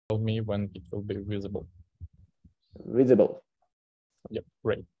me when it will be visible. Visible. Yep,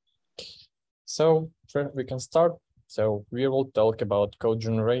 great. So we can start. So we will talk about code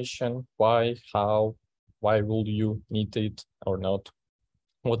generation, why, how, why will you need it or not?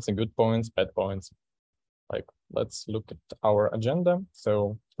 What's the good points, bad points? Like, let's look at our agenda.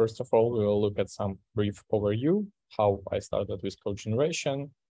 So first of all, we will look at some brief overview, how I started with code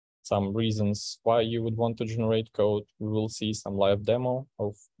generation, some reasons why you would want to generate code. We will see some live demo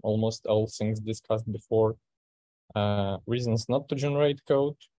of almost all things discussed before. Reasons not to generate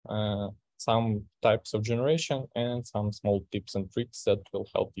code, some types of generation, and some small tips and tricks that will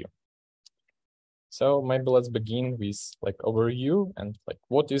help you. So maybe let's begin with like overview and like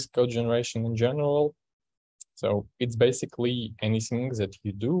what is code generation in general. So it's basically anything that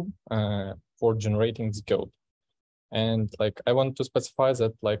you do for generating the code. And like I want to specify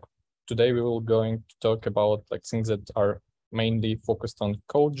that like today we will going to talk about like things that are mainly focused on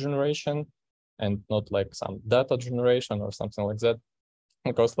code generation and not like some data generation or something like that,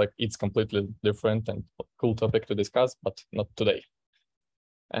 because like it's completely different and cool topic to discuss, but not today.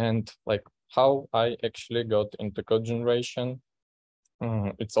 And like how I actually got into code generation,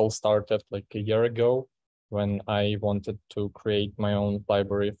 it's all started like a year ago when I wanted to create my own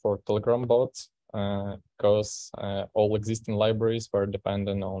library for Telegram bots, because all existing libraries were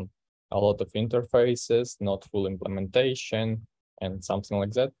dependent on a lot of interfaces, not full implementation, and something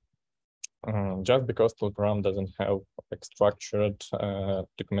like that. Just because Telegram doesn't have like structured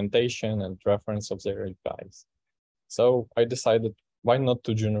documentation and reference of their APIs. So I decided why not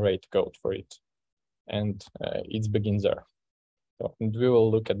to generate code for it, and it begins there. So, and we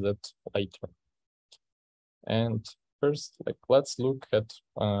will look at that later. And first, like let's look at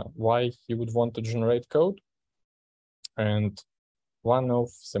why you would want to generate code. And one of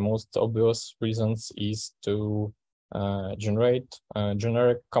the most obvious reasons is to generate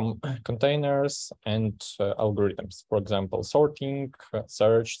generic containers and algorithms. For example, sorting,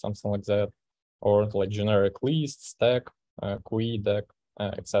 search, something like that, or like generic list, stack, queue, deck,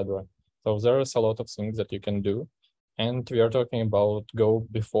 etc. So there's a lot of things that you can do. And we are talking about Go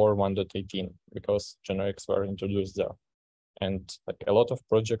before 1.18 because generics were introduced there. And like a lot of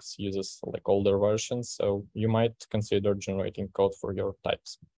projects uses like older versions, so you might consider generating code for your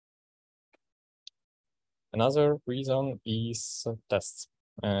types. Another reason is tests.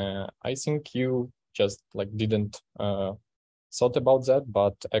 I think you just like didn't thought about that,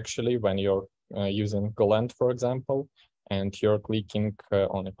 but actually when you're using Golang, for example, and you're clicking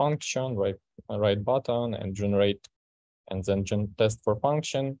on a function, right button and generate, and then test for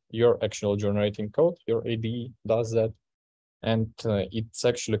function, you're actually generating code, your IDE does that. And it's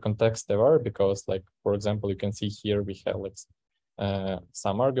actually context aware because like, for example, you can see here we have like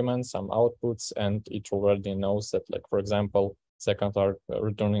some arguments, some outputs, and it already knows that like, for example, second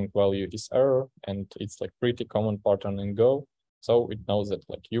returning value is error, and it's like pretty common pattern in Go. So it knows that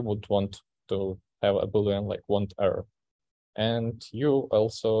like you would want to have a Boolean like want error. And you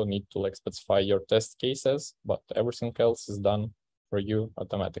also need to like specify your test cases, but everything else is done for you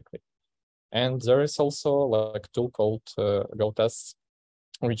automatically. And there is also like a tool called Go Tests,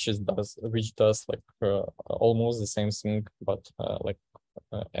 which does like almost the same thing, but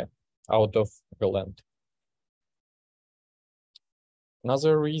out of Golang.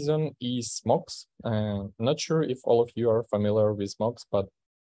 Another reason is mocks. Not sure if all of you are familiar with mocks, but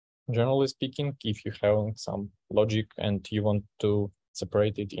generally speaking, if you have some logic and you want to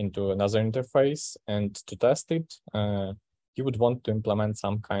separate it into another interface and to test it, you would want to implement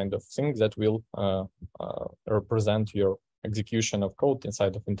some kind of thing that will represent your execution of code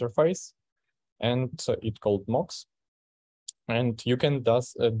inside of interface, and it's called mocks. And you can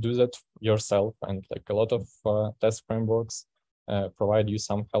do that yourself, and like a lot of test frameworks provide you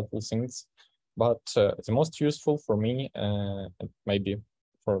some helpful things. But the most useful for me, and maybe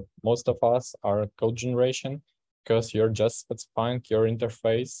for most of us, are code generation, because you're just specifying your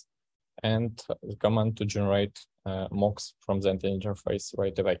interface and the command to generate mocks from the interface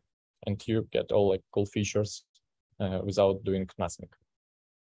right away. And you get all like cool features without doing nothing.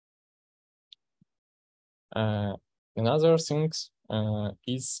 Another things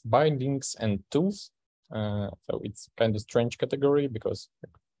is bindings and tools. So it's kind of strange category because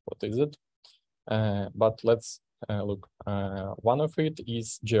what is it? But let's look. One of it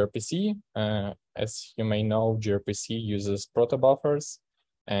is gRPC. As you may know, gRPC uses protobufers,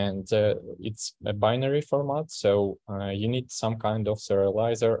 and it's a binary format. So you need some kind of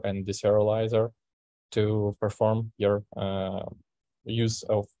serializer and deserializer to perform your use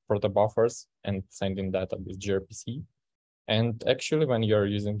of protobufers and sending data with gRPC. And actually, when you're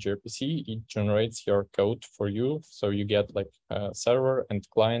using gRPC, it generates your code for you. So you get like a server and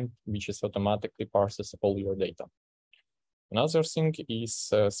client, which is automatically parses all your data. Another thing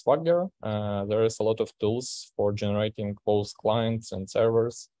is Swagger. There is a lot of tools for generating both clients and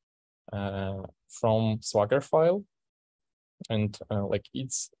servers from Swagger file. And like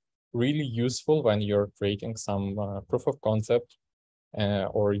it's really useful when you're creating some proof of concept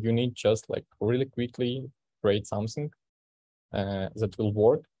or you need just like really quickly create something that will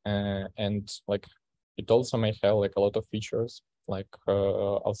work. And like it also may have like a lot of features like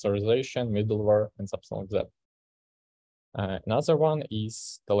authorization, middleware, and something like that. Another one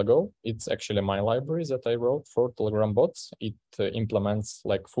is Telego. It's actually my library that I wrote for Telegram bots. It implements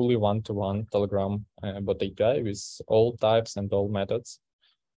like fully one-to-one Telegram bot API with all types and all methods.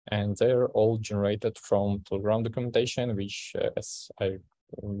 And they're all generated from Telegram documentation, which as I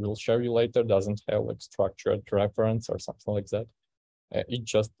will show you later, doesn't have like structured reference or something like that. It's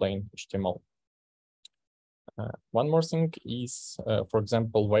just plain HTML. One more thing is, for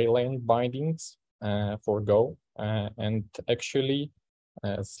example, Wayland bindings for Go. And actually,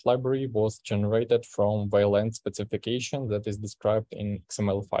 this library was generated from Wayland specification that is described in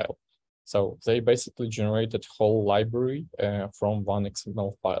XML file. So they basically generated whole library from one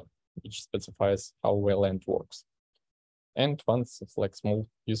XML file, which specifies how Wayland works. And one like small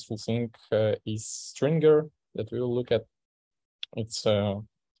useful thing is Stringer that we will look at. It's a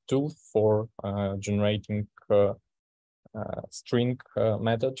tool for generating string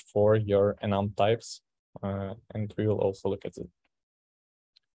method for your enum types, and we will also look at it.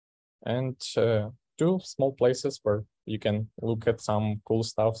 And two small places where you can look at some cool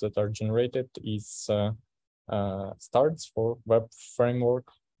stuff that are generated is starts for web framework,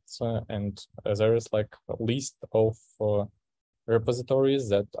 and there is like a list of repositories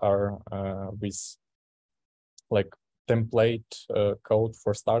that are with like template code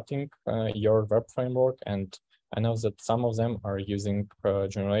for starting your web framework. And I know that some of them are using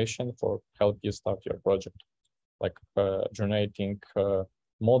generation for help you start your project, like generating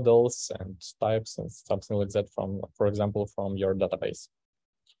models and types and something like that from, for example, from your database.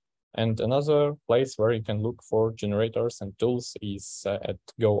 And another place where you can look for generators and tools is at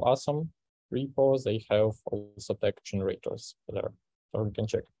GoAwesome repo. They have also tech generators there, so you can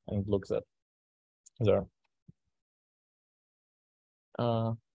check and look that there.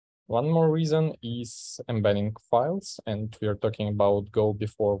 One more reason is embedding files, and we are talking about Go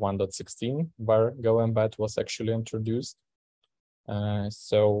before 1.16, where Go embed was actually introduced.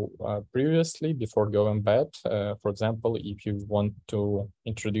 Previously, before Go embed, for example, if you want to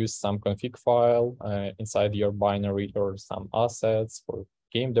introduce some config file inside your binary or some assets for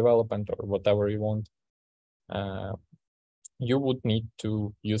game development or whatever you want, you would need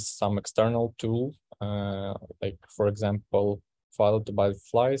to use some external tool, like, for example, file to byte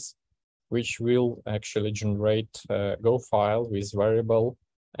flies, which will actually generate a Go file with variable,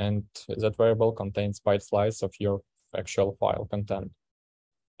 and that variable contains byte flies of your actual file content.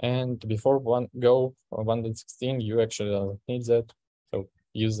 And before Go 1.16, you actually don't need that. So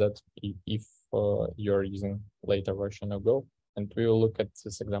use that if you're using later version of Go. And we will look at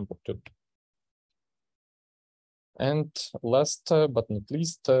this example too. And last but not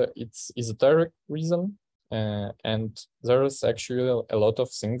least, it's esoteric reason. And there is actually a lot of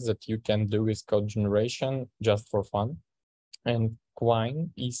things that you can do with code generation just for fun. And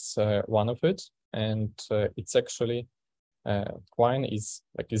Quine is one of it. And it's actually, Quine is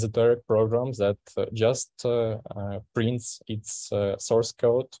like esoteric program that just prints its source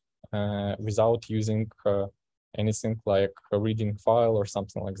code without using anything like a reading file or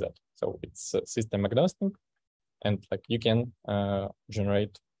something like that. So it's system agnostic, and like you can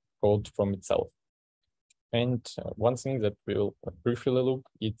generate code from itself. And one thing that we'll briefly look,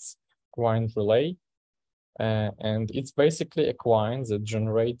 it's Quine Relay. And it's basically a Quine that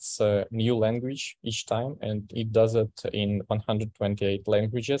generates a new language each time, and it does it in 128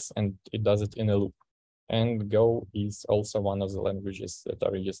 languages, and it does it in a loop. And Go is also one of the languages that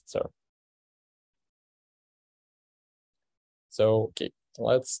are used there. So, okay,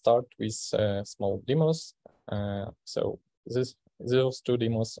 let's start with small demos. So those two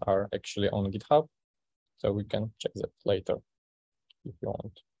demos are actually on GitHub, so we can check that later if you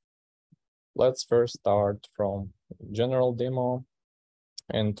want. Let's first start from general demo,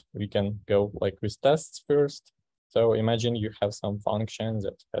 and we can go like with tests first. So imagine you have some function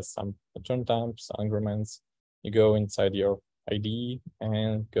that has some return types, arguments. You go inside your IDE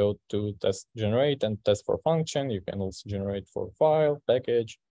and go to test generate and test for function. You can also generate for file,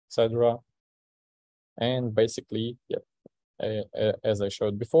 package, etc. And basically, yeah, as I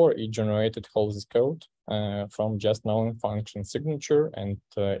showed before, it generated all this code from just knowing function signature, and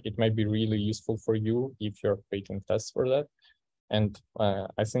it may be really useful for you if you're creating tests for that. And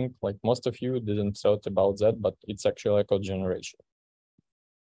I think like most of you didn't thought about that, but it's actually a code generation.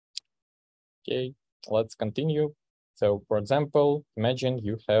 Okay, let's continue. So for example, imagine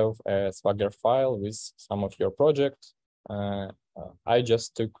you have a Swagger file with some of your project. I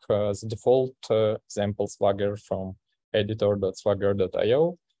just took the default example Swagger from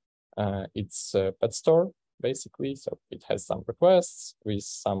editor.swagger.io. It's a pet store, basically. So it has some requests with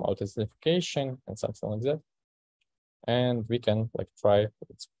some authentication and something like that. And we can like try,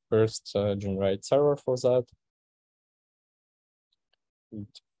 let's first generate server for that.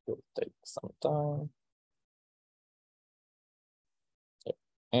 It will take some time. Yeah.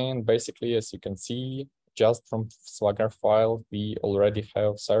 And basically, as you can see, just from Swagger file, we already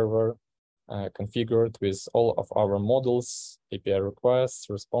have server configured with all of our models, API requests,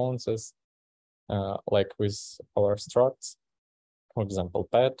 responses, like with our structs, for example,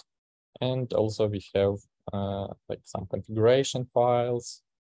 pet. And also we have like some configuration files,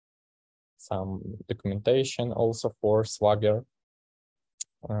 some documentation also for Swagger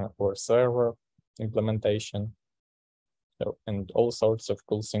or server implementation. So, and all sorts of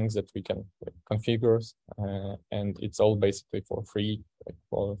cool things that we can like, configure, and it's all basically for free, like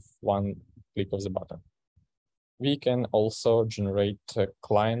for one click of the button. We can also generate a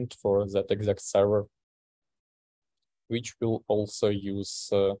client for that exact server, which will also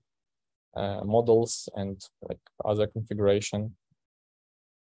use models and like other configuration.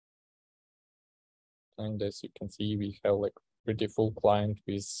 And as you can see, we have like pretty full client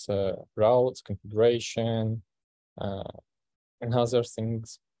with routes, configuration, and other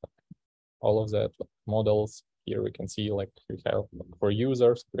things, all of that, like models. Here we can see like we have like, for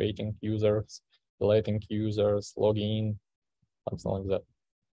users, creating users, deleting users, login, something like that.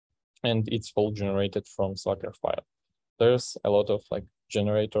 And it's all generated from Swagger file. There's a lot of like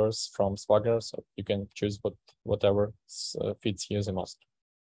generators from Swagger, so you can choose whatever fits you the most.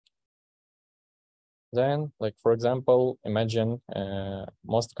 Then, like for example, imagine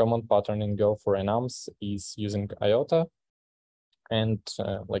most common pattern in Go for enums is using IOTA. And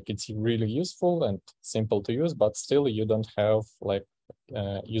like it's really useful and simple to use, but still you don't have like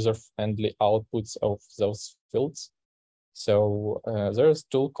user-friendly outputs of those fields. So there's a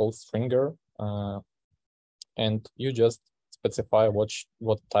tool called Stringer, and you just specify what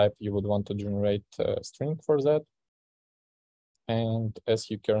type you would want to generate a string for that. And as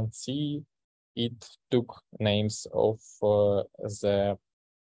you can see, it took names of our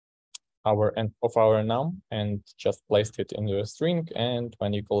num and just placed it into a string. And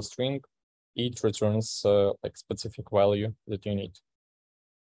when you call string, it returns like specific value that you need.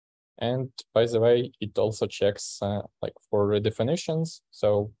 And by the way, it also checks like for redefinitions.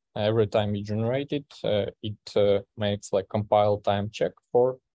 So every time you generate it, it makes like compile time check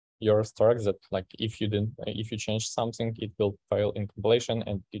for your struct that like if you change something, it will fail in compilation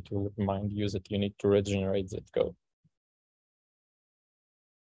and it will remind you that you need to regenerate that code.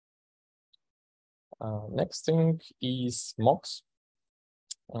 Next thing is mocks.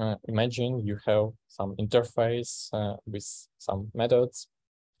 Imagine you have some interface with some methods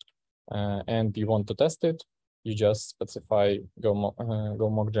and you want to test it. You just specify go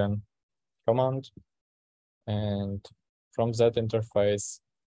mockgen command, and from that interface,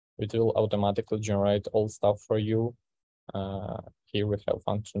 it will automatically generate all stuff for you. Here we have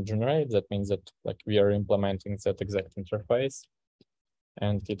function generate. That means that like we are implementing that exact interface.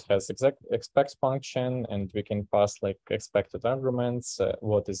 And it has expect function, and we can pass like expected arguments,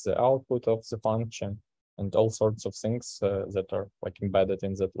 what is the output of the function, and all sorts of things that are like embedded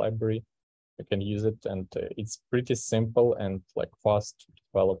in that library. You can use it, and it's pretty simple and like fast to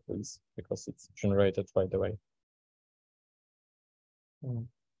develop with because it's generated right away.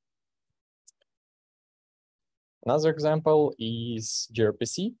 Another example is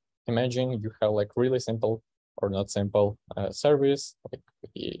gRPC. Imagine you have like really simple or not simple service, like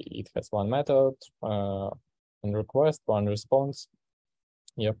it has one method, one request, one response.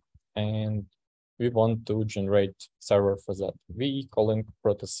 Yep, and we want to generate server for that. We calling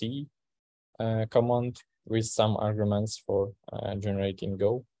protoc command with some arguments for generating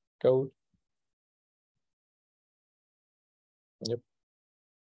Go code. Yep,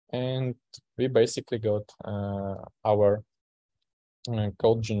 and we basically got our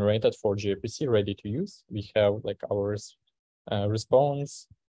code generated for gRPC ready to use. We have like our response,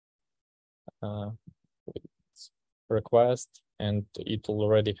 request, and it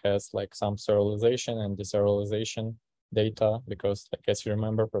already has like some serialization and deserialization data because, like as you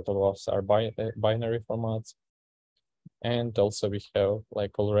remember, protocols are binary formats. And also we have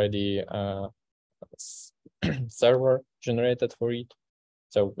like already server generated for it.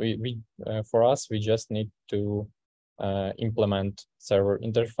 So for us, we just need to implement server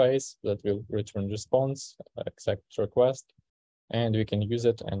interface that will return response, accept request, and we can use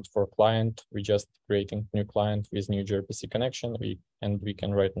it. And for client, we just creating new client with new gRPC connection. We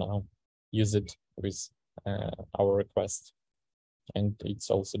can right now use it with our request, and it's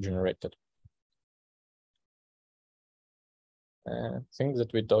also generated. Things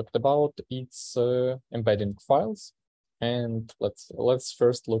that we talked about, it's embedding files. And let's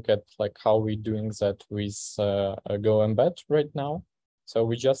first look at like how we're doing that with Go embed right now. So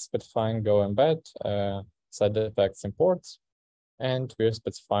we just specifying Go embed, side effects imports, and we're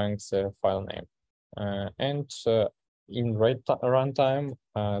specifying the file name. And in runtime,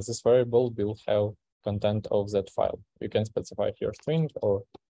 this variable will have content of that file. You can specify here string or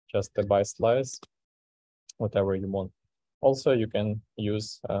just a by slice, whatever you want. Also, you can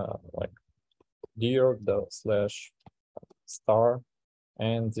use like dir/star,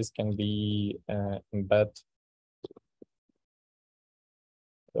 and this can be embed.fs,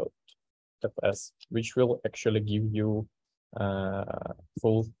 which will actually give you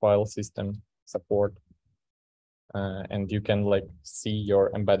full file system support. And you can like see your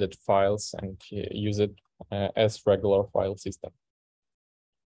embedded files and use it as regular file system.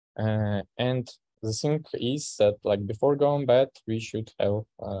 And the thing is that like before Go embed, we should have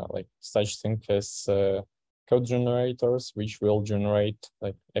like such thing as code generators, which will generate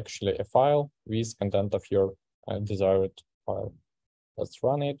like actually a file with content of your desired file. Let's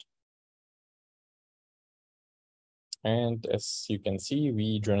run it. And as you can see,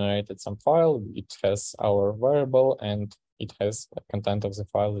 we generated some file. It has our variable and it has the content of the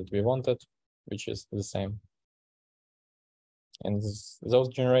file that we wanted, which is the same. And those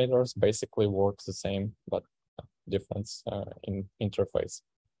generators basically work the same, but difference in interface.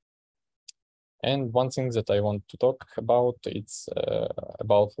 And one thing that I want to talk about, it's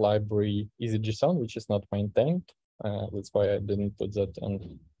about library EasyJSON, which is not maintained. That's why I didn't put that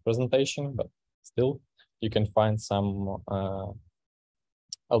in presentation, but still you can find some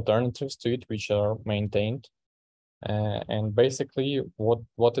alternatives to it which are maintained. And basically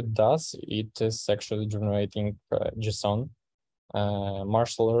what it does, it is actually generating JSON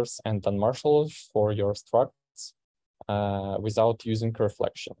marshallers and unmarshallers for your structs without using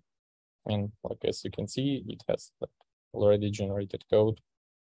reflection. And like as you can see, it has like already generated code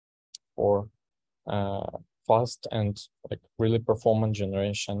for fast and like really performant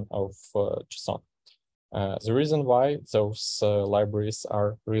generation of JSON. The reason why those libraries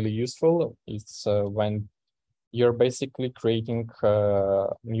are really useful is when you're basically creating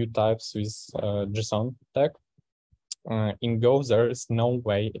new types with JSON tag. In Go, there is no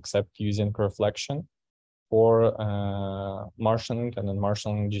way except using reflection for marshalling and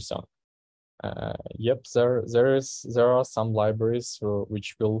unmarshalling JSON. Yep, there are some libraries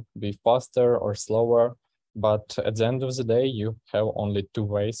which will be faster or slower, but at the end of the day, you have only two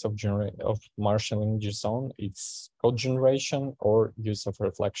ways of marshalling JSON. It's code generation or use of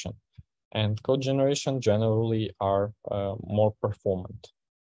reflection. And code generation generally are more performant.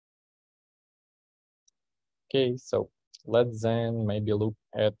 Okay, so let's then maybe look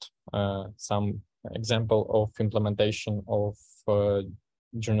at some example of implementation of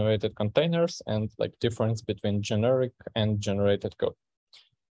generated containers and like difference between generic and generated code.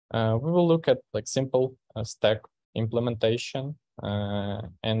 We will look at like simple stack implementation.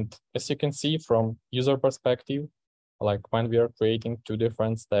 And as you can see from user perspective, like when we are creating two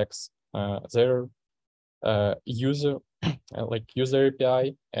different stacks, their user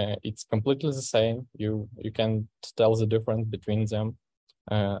API, it's completely the same. You can tell the difference between them.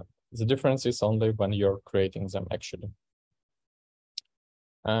 The difference is only when you're creating them actually.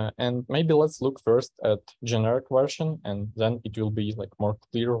 And maybe let's look first at generic version, and then it will be like more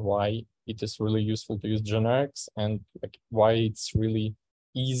clear why it is really useful to use generics and like why it's really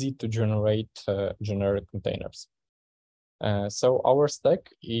easy to generate generic containers. So our stack,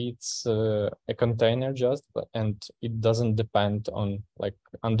 it's a container just, and it doesn't depend on like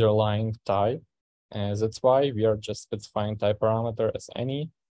underlying type. That's why we are just specifying type parameter as any,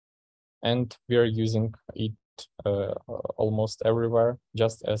 and we are using it almost everywhere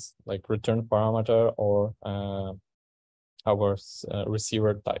just as like return parameter or our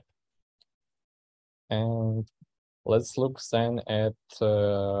receiver type. And let's look then at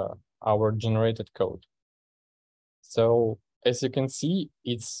our generated code. So as you can see,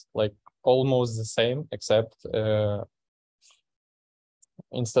 it's like almost the same, except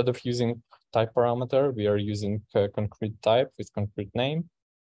instead of using type parameter, we are using concrete type with concrete name.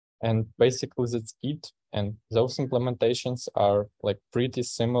 And basically that's it. And those implementations are like pretty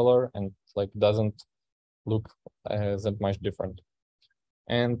similar and like doesn't look that much different.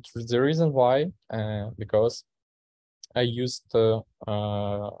 And the reason why, because I used the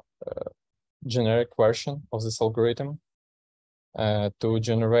generic version of this algorithm to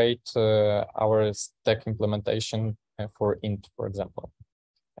generate our stack implementation for int, for example.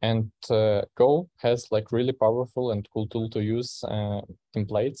 And Go has like really powerful and cool tool to use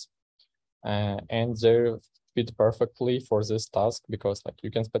templates, and they fit perfectly for this task because like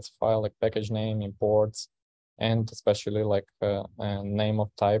you can specify like package name, imports, and especially like a name of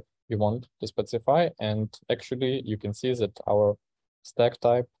type you want to specify. And actually you can see that our stack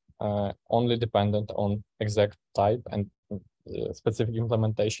type only dependent on exact type, and specific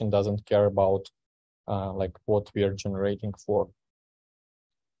implementation doesn't care about like what we are generating for.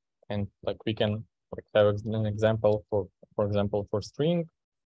 And like we can like have an example for example, for string,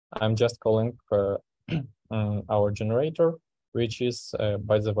 I'm just calling our generator, which is,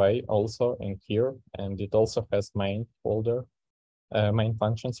 by the way, also in here, and it also has main folder, main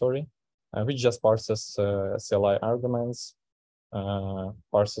function, sorry, which just parses CLI arguments,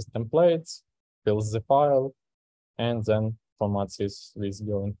 parses templates, fills the file, and then formats it with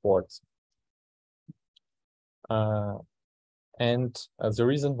your imports. And the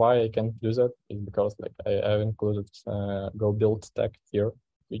reason why I can do that is because like I've included Go build tag here,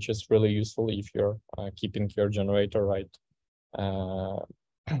 which is really useful if you're keeping your generator right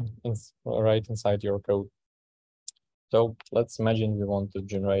inside your code. So let's imagine we want to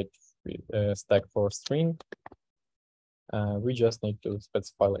generate a stack for string. We just need to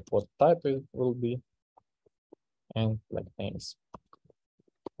specify like what type it will be and like names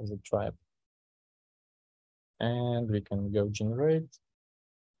as a tribe. And we can go generate.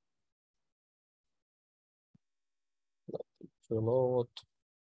 Let it reload.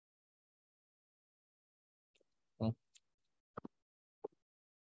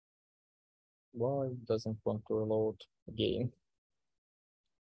 Why it doesn't want to reload again?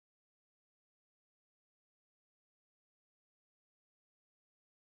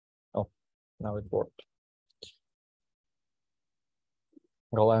 Oh, now it worked.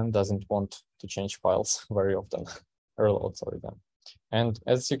 Golang doesn't want to change files very often. Reload, sorry, then. And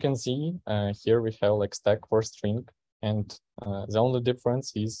as you can see, here we have like stack for string, and the only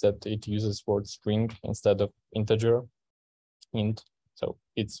difference is that it uses word string instead of integer int. So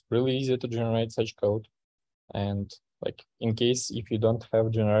it's really easy to generate such code. And like in case if you don't have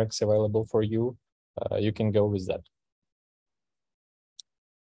generics available for you, you can go with that.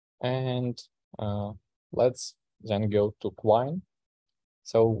 And let's then go to Quine.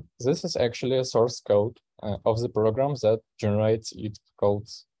 So this is actually a source code of the program that generates its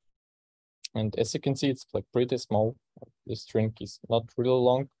codes. And as you can see, it's like pretty small. The string is not really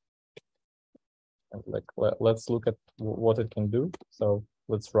long. And like let's look at what it can do. So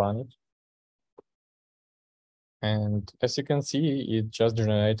let's run it. And as you can see, it just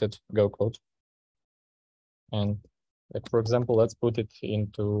generated Go code. And like, for example, let's put it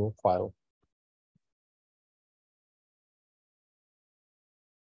into file.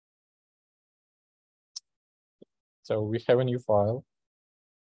 So we have a new file.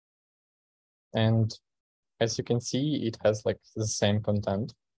 And as you can see, it has like the same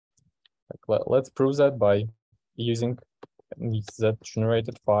content. Like, let's prove that by using that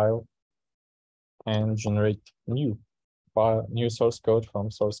generated file and generate new file, new source code from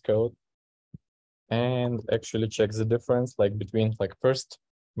source code, and actually check the difference like between like first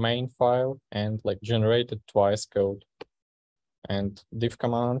main file and like generated twice code. And diff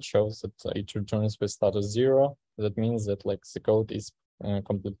command shows that it returns with status 0. That means that like the code is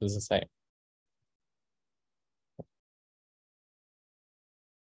completely the same.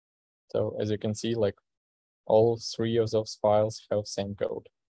 So as you can see, like all three of those files have same code.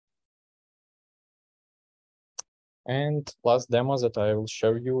 And last demo that I will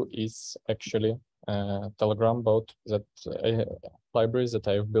show you is actually Telegram bot that libraries that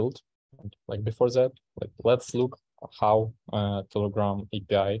I've built. And like before that, like let's look how Telegram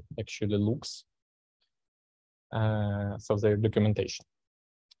API actually looks. So their documentation.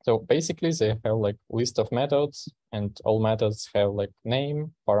 So basically they have like list of methods, and all methods have like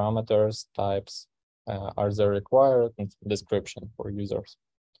name, parameters, types, are they required, and description for users.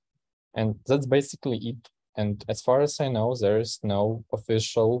 And that's basically it. And as far as I know, there is no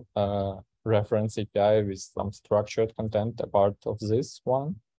official reference API with some structured content apart of this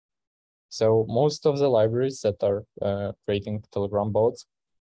one. So most of the libraries that are creating Telegram bots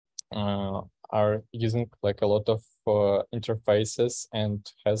are using like a lot of interfaces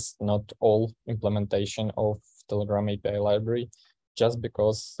and has not all implementation of Telegram API library, just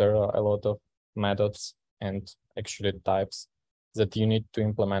because there are a lot of methods and actually types that you need to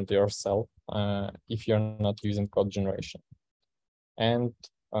implement yourself if you're not using code generation. And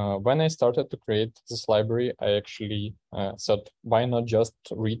when I started to create this library, I actually thought, why not just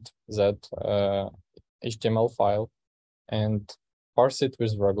read that HTML file and parse it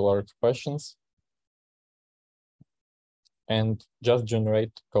with regular expressions and just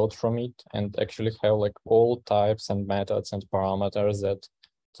generate code from it and actually have like all types and methods and parameters that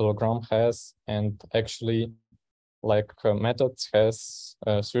Telegram has. And actually like methods has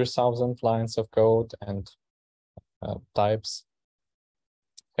 3,000 lines of code and types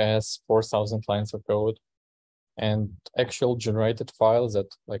has 4,000 lines of code, and actual generated files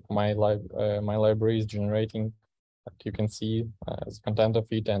that like my library is generating, like you can see the content of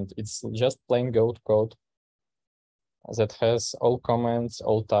it, and it's just plain code that has all comments,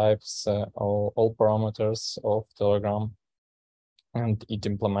 all types, all parameters of Telegram, and it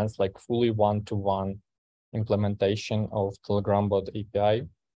implements like fully one-to-one implementation of Telegram bot API.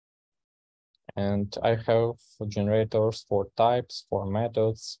 And I have generators for types, for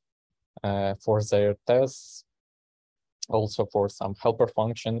methods, for their tests, also for some helper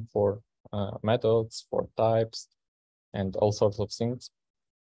function for methods, for types, and all sorts of things.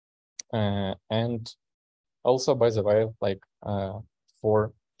 And also, by the way, like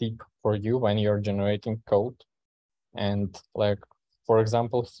for tip for you when you're generating code, and like, for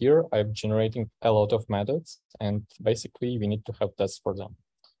example, here I'm generating a lot of methods, and basically we need to have tests for them.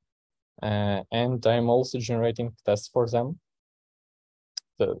 And I'm also generating tests for them.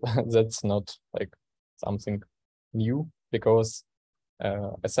 That's not like something new, because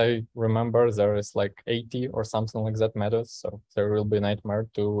as I remember, there is like 80 or something like that methods, so there will be a nightmare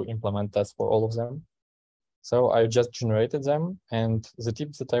to implement tests for all of them. So I just generated them, and the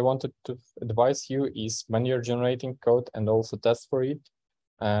tip that I wanted to advise you is when you're generating code and also test for it,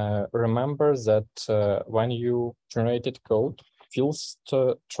 remember that when you generated code, first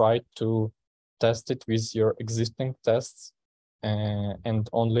try to test it with your existing tests, and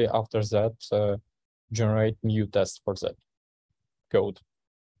only after that generate new tests for that code.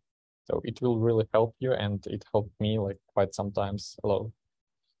 So it will really help you, and it helped me like quite sometimes a lot.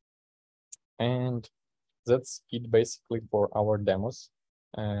 And that's it basically for our demos.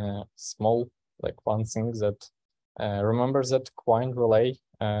 Small like fun thing that remember that Quine relay,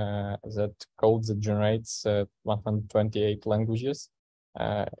 that code that generates 128 languages,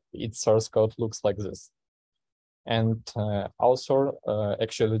 its source code looks like this. And author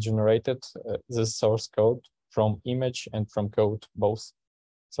actually generated this source code from image and from code both.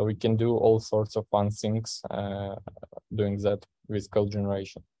 So we can do all sorts of fun things doing that with code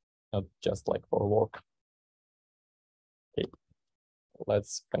generation, not just like for work. Okay,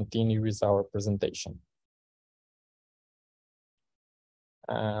 let's continue with our presentation.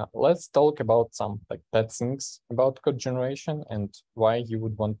 Let's talk about some like bad things about code generation and why you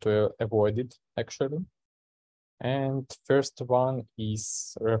would want to avoid it actually. And first one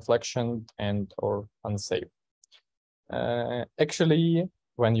is reflection and or unsafe. Actually,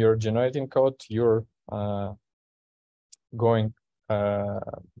 when you're generating code, you're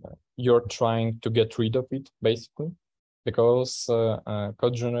you're trying to get rid of it basically, because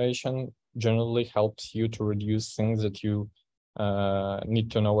code generation generally helps you to reduce things that you need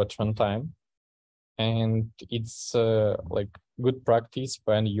to know at runtime. And it's like good practice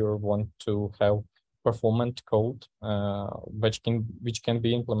when you want to have performant code, which can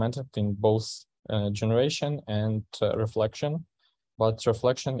be implemented in both generation and reflection, but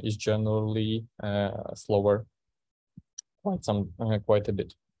reflection is generally slower quite a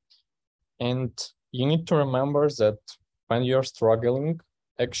bit. And you need to remember that when you're struggling,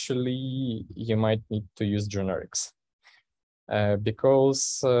 actually you might need to use generics.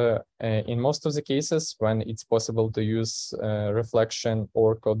 Because in most of the cases, when it's possible to use reflection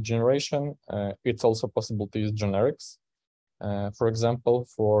or code generation, it's also possible to use generics. For example,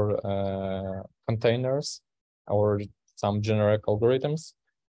 for containers or some generic algorithms,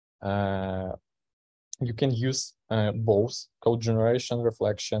 you can use both code generation,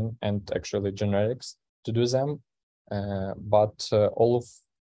 reflection, and actually generics to do them. But all of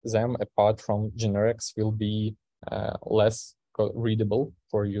them, apart from generics, will be less readable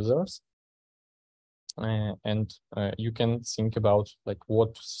for users. And you can think about like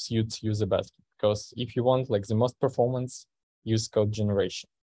what suits you the best, because if you want like the most performance, use code generation.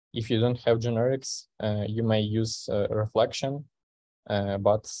 If you don't have generics, you may use reflection,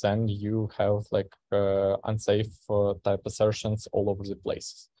 but then you have like unsafe type assertions all over the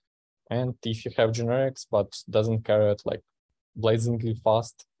place. And if you have generics but doesn't carry it like blazingly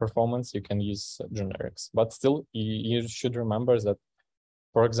fast performance, you can use generics. But still, you should remember that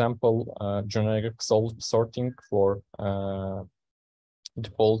For example, generic sorting for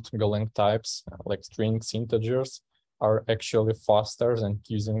default Golang types like strings, integers are actually faster than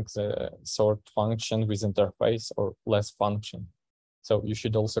using the sort function with interface or less function. So you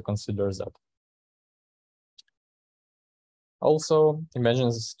should also consider that. Also, imagine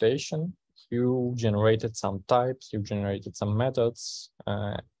the situation. You generated some types, you generated some methods,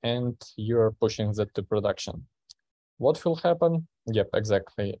 and you're pushing that to production. What will happen? Yep,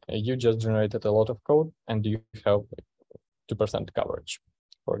 exactly. You just generated a lot of code and you have 2% coverage,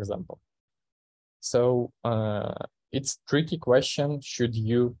 for example. So it's a tricky question. Should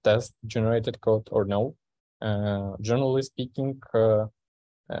you test generated code or no? Generally speaking, code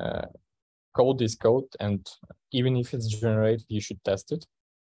is code, and even if it's generated, you should test it.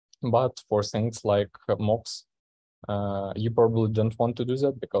 But for things like mocks, you probably don't want to do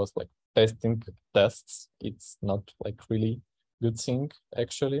that because like testing tests, it's not like really good thing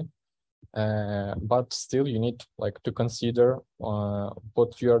actually. But still you need like to consider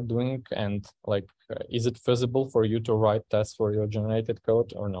what you are doing and like is it feasible for you to write tests for your generated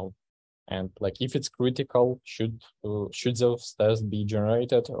code or no? And like if it's critical, should those tests be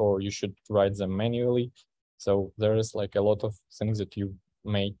generated or you should write them manually? So there is like a lot of things that you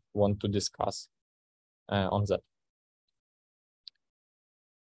may want to discuss on that.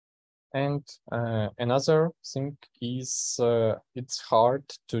 And another thing is it's hard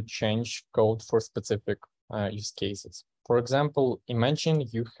to change code for specific use cases. For example, imagine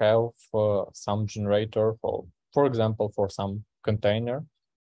you have some generator for example, for some container,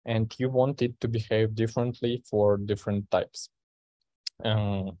 and you want it to behave differently for different types.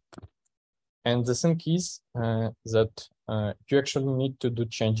 And the thing is that you actually need to do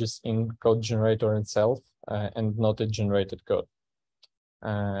changes in code generator itself and not a generated code.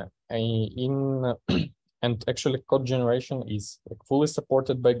 And actually code generation is like fully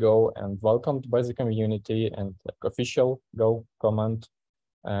supported by Go and welcomed by the community, and like official Go command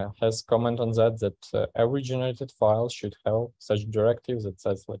has comment on that every generated file should have such directive that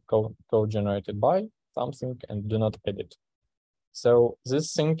says like code generated by something and do not edit. So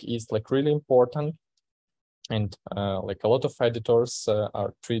this thing is like really important, and like a lot of editors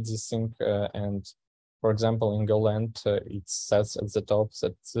treat this thing and for example, in Golang, it says at the top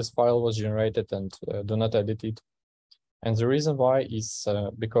that this file was generated and do not edit it. And the reason why is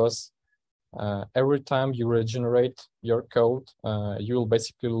because every time you regenerate your code, you will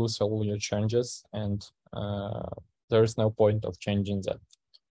basically lose all your changes, and there is no point of changing that.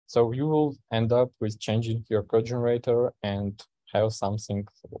 So you will end up with changing your code generator and have something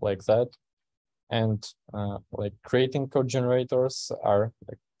like that. And like creating code generators are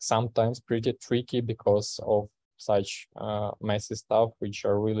like sometimes pretty tricky because of such messy stuff, which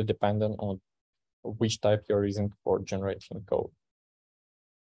are really dependent on which type you're using for generating code.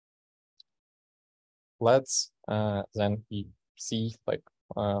 Let's then see like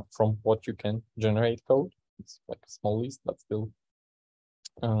from what you can generate code. It's like a small list, but still.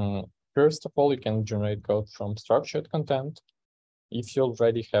 First of all, you can generate code from structured content. If you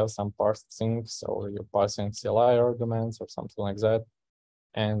already have some parsed things or you're passing CLI arguments or something like that.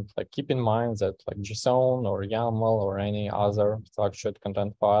 And like keep in mind that like JSON or YAML or any other structured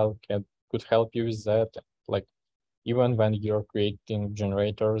content file could help you with that. Like even when you're creating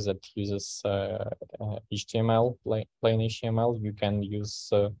generators that uses HTML, like plain HTML, you can use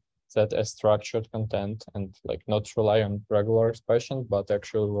that as structured content and like not rely on regular expressions, but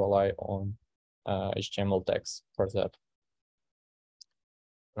actually rely on HTML text for that.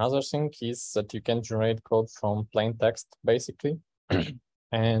 Another thing is that you can generate code from plain text, basically.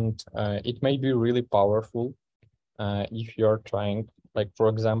 And it may be really powerful if you're trying, like, for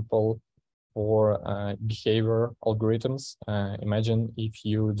example, for behavior algorithms. Imagine if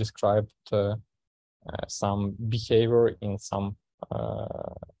you described some behavior in some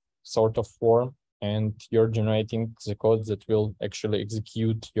sort of form, and you're generating the code that will actually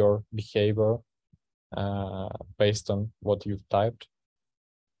execute your behavior based on what you've typed.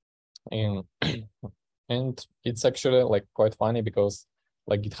 And it's actually like quite funny because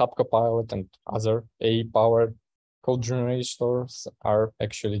like GitHub Copilot and other AI-powered code generators are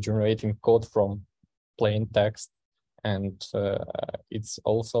actually generating code from plain text. And it's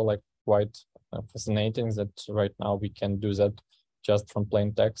also like quite fascinating that right now we can do that just from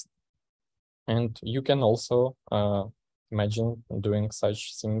plain text. And you can also imagine doing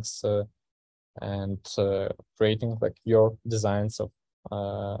such things and creating like your designs of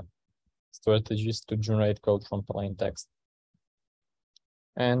strategies to generate code from plain text.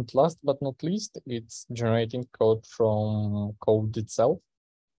 And last but not least, it's generating code from code itself.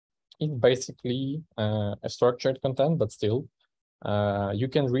 It's basically a structured content, but still You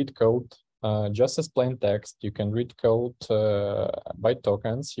can read code just as plain text. You can read code by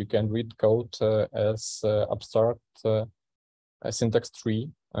tokens. You can read code as abstract syntax tree,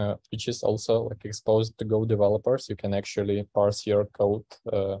 which is also like exposed to Go developers. You can actually parse your code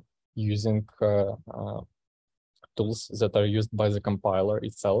using tools that are used by the compiler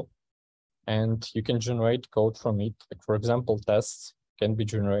itself. And you can generate code from it. Like, for example, tests can be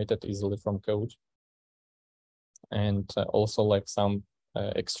generated easily from code. And also like some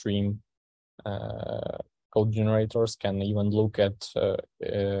extreme code generators can even look at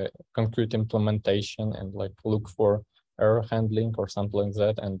concrete implementation and like look for error handling or something like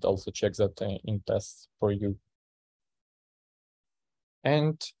that, and also check that in tests for you.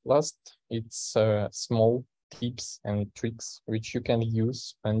 And last, it's small tips and tricks which you can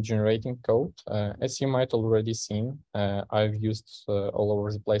use when generating code. As you might already seen, I've used all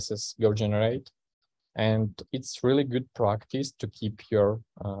over the places Go Generate, and it's really good practice to keep your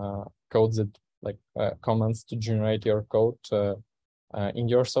codes that like commands to generate your code in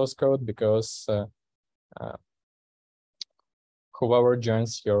your source code, because whoever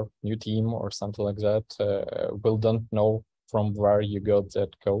joins your new team or something like that will don't know from where you got that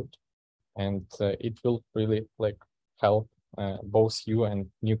code, and it will really like help both you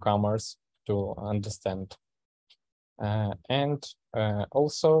and newcomers to understand. And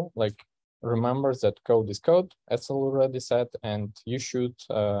also like remember that code is code, as already said, and you should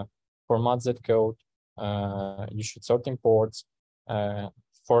format that code. You should sort imports.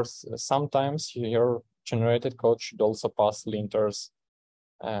 Sometimes your generated code should also pass linters.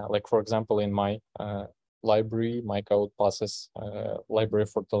 Like for example, in my library, my code passes library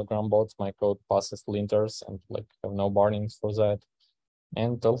for Telegram bots. My code passes linters and like have no warnings for that.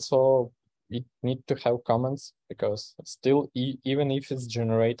 And also it need to have comments, because still even if it's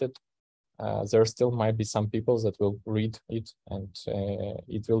generated, there still might be some people that will read it, and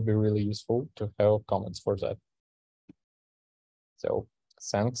it will be really useful to have comments for that. So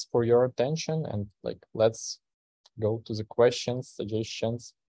thanks for your attention, and like let's go to the questions,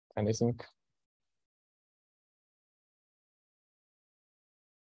 suggestions, anything.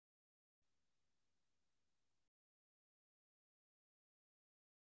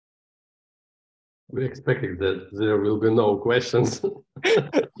 We expected that there will be no questions.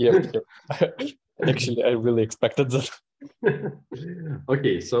 Yep. Actually, I really expected that.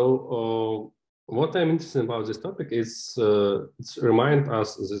 Okay, so what I'm interested about this topic is it's remind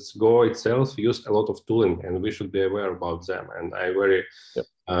us that Go itself use a lot of tooling, and we should be aware about them. And I'm very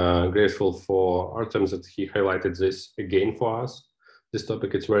grateful for Artem that he highlighted this again for us. This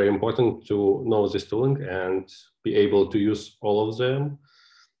topic, it's very important to know this tooling and be able to use all of them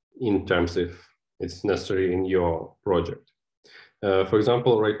in terms if it's necessary in your project. For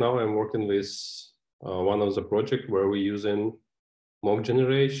example, right now I'm working with one of the project where we're using mock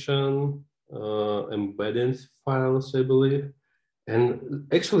generation, embedded files, I believe. And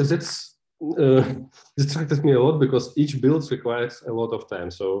actually that's distracted me a lot, because each build requires a lot of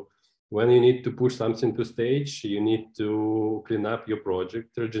time. So when you need to push something to stage, you need to clean up your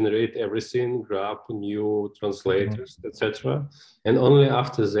project, regenerate everything, grab new translators, etc. And only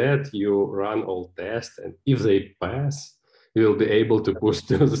after that you run all tests, and if they pass, you will be able to push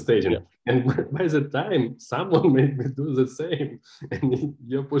to the staging. And by the time someone made me do the same, and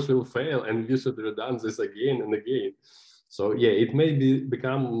your push will fail, and you should redone this again and again. So yeah, it may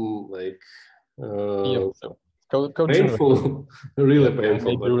become like Code painful, really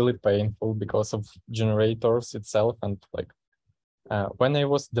painful. Maybe really painful because of generators itself. And like when I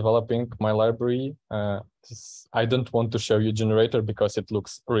was developing my library, I don't want to show you generator because it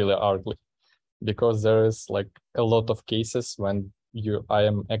looks really ugly, because there is like a lot of cases when I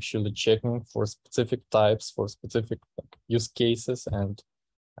am actually checking for specific types, for specific like, use cases, and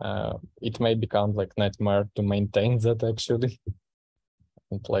it may become like nightmare to maintain that actually.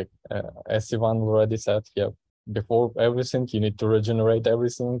 And like as Ivan already said, before everything you need to regenerate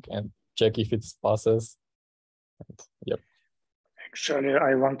everything and check if it passes. And, Actually,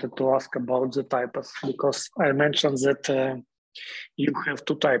 I wanted to ask about the types, because I mentioned that you have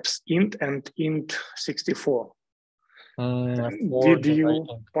two types, int and int64. Did you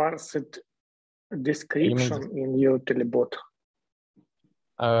parse it description in your telebot?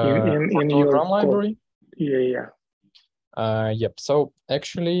 In your Telegram library? Yeah. Yep. So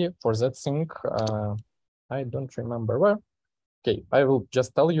actually, for that thing, I don't remember where. Okay, I will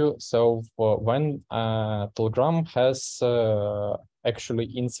just tell you. So when Telegram has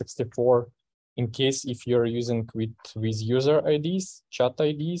actually int64, in case if you're using with user IDs, chat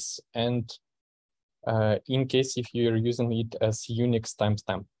IDs, and in case if you're using it as Unix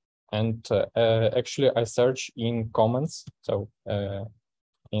timestamp. And actually, I search in comments. So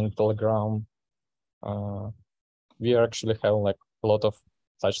in Telegram, we actually have like a lot of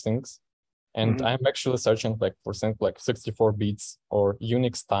such things. And I'm actually searching like for things like 64 bits or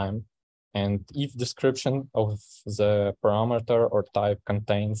Unix time. And if description of the parameter or type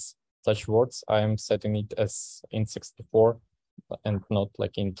contains such words, I'm setting it as int64 and not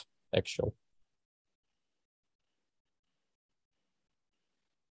like int actual.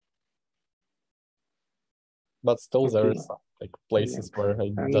 But still there is like places where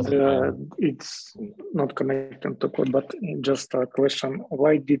it doesn't matter. It's not connected to code, but just a question: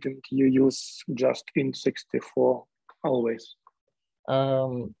 why didn't you use just int64 always?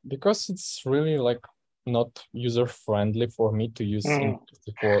 Because it's really like not user friendly for me to use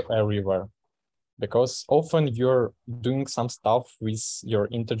int64 everywhere. Because often you're doing some stuff with your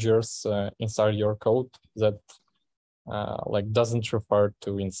integers inside your code that like doesn't refer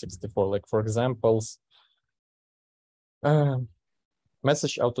to int64. Like for examples,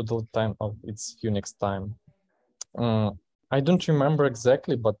 message auto delete time of its Unix time. I don't remember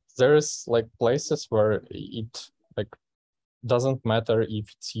exactly, but there is like places where it like doesn't matter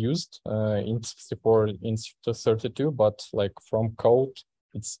if it's used in 64, in 32, but like from code,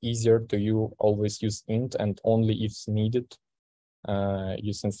 it's easier to you always use int and only if needed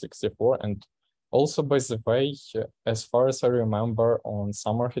using 64. And also, by the way, as far as I remember, on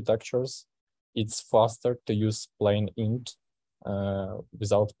some architectures, it's faster to use plain int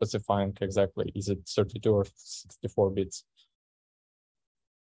without specifying exactly is it 32 or 64 bits.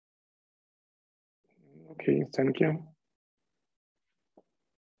 Okay, thank you.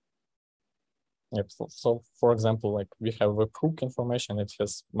 Yep. So for example, like we have a hook information, it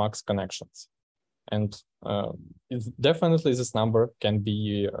has max connections. And definitely this number can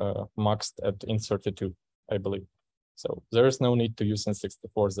be maxed at int32, I believe. So there is no need to use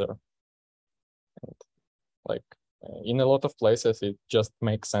int64 there. And like in a lot of places, it just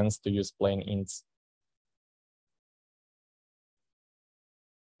makes sense to use plain ints.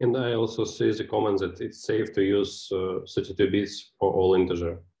 And I also see the comment that it's safe to use 32 bits for all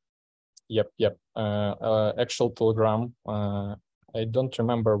integer. Yep. Actual Telegram, I don't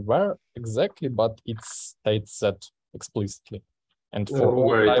remember where exactly, but it states that explicitly. And for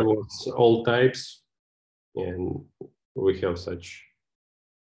where it was all types, and we have such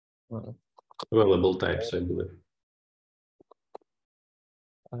available types, I believe.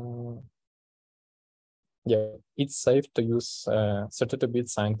 Yeah, it's safe to use 32-bit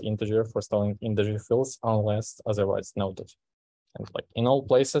signed integer for storing integer fields unless otherwise noted. And like in all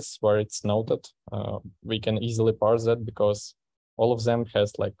places where it's noted, we can easily parse that because all of them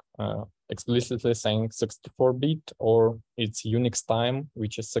has like explicitly saying 64-bit or it's Unix time,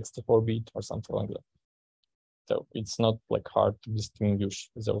 which is 64-bit or something like that. So it's not like hard to distinguish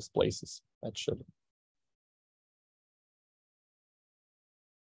those places, actually.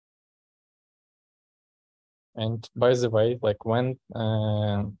 And by the way, like when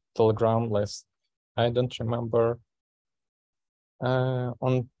Telegram last, I don't remember,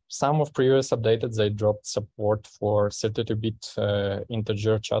 on some of previous updated, they dropped support for 32-bit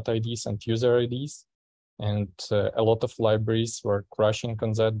integer chat IDs and user IDs. And a lot of libraries were crashing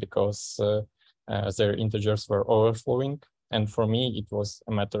on that because their integers were overflowing. And for me, it was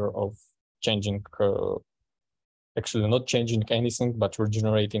a matter of changing, actually not changing anything, but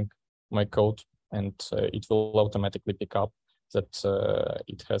regenerating my code. And it will automatically pick up that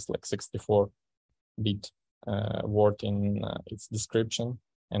it has like 64-bit word in its description,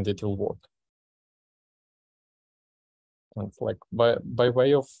 and it will work. And like by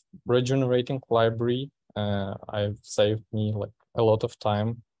way of regenerating library, I've saved me like a lot of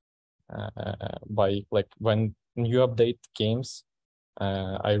time by like when you update games,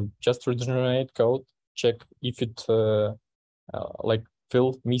 I just regenerate code, check if it like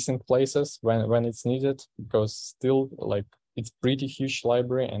fill missing places when it's needed, because still like it's pretty huge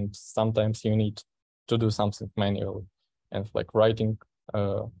library and sometimes you need to do something manually, and like writing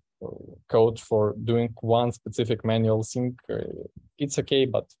code for doing one specific manual thing, it's okay,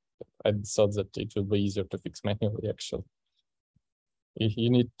 but I thought that it will be easier to fix manually. Actually, you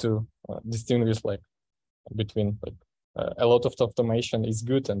need to distinguish like between like a lot of automation is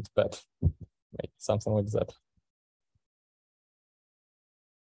good and bad, like something like that.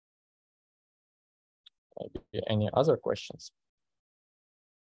 Maybe any other questions?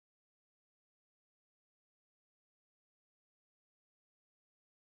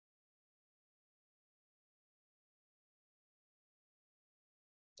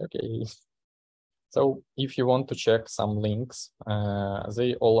 Okay, so if you want to check some links,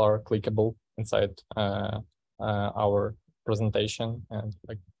 they all are clickable inside our presentation, and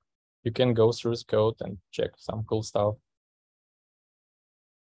like you can go through this code and check some cool stuff.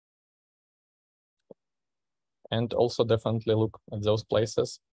 And also definitely look at those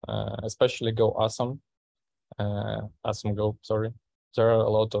places, especially Go Awesome. Awesome Go, sorry. There are a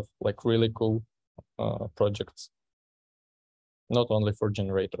lot of like really cool projects, not only for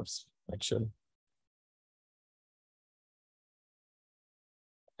generators, actually.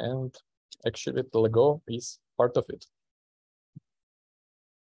 And actually the Lego is part of it.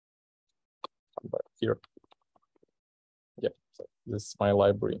 But here, yeah, so this is my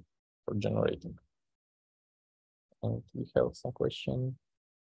library for generating. And we have some question.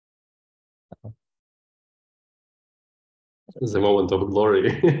 The moment of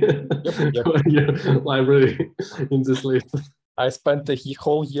glory. Yep. Your library in this list. I spent a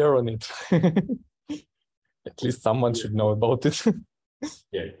whole year on it. At least someone should know about it.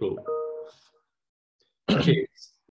 Yeah, cool. Okay,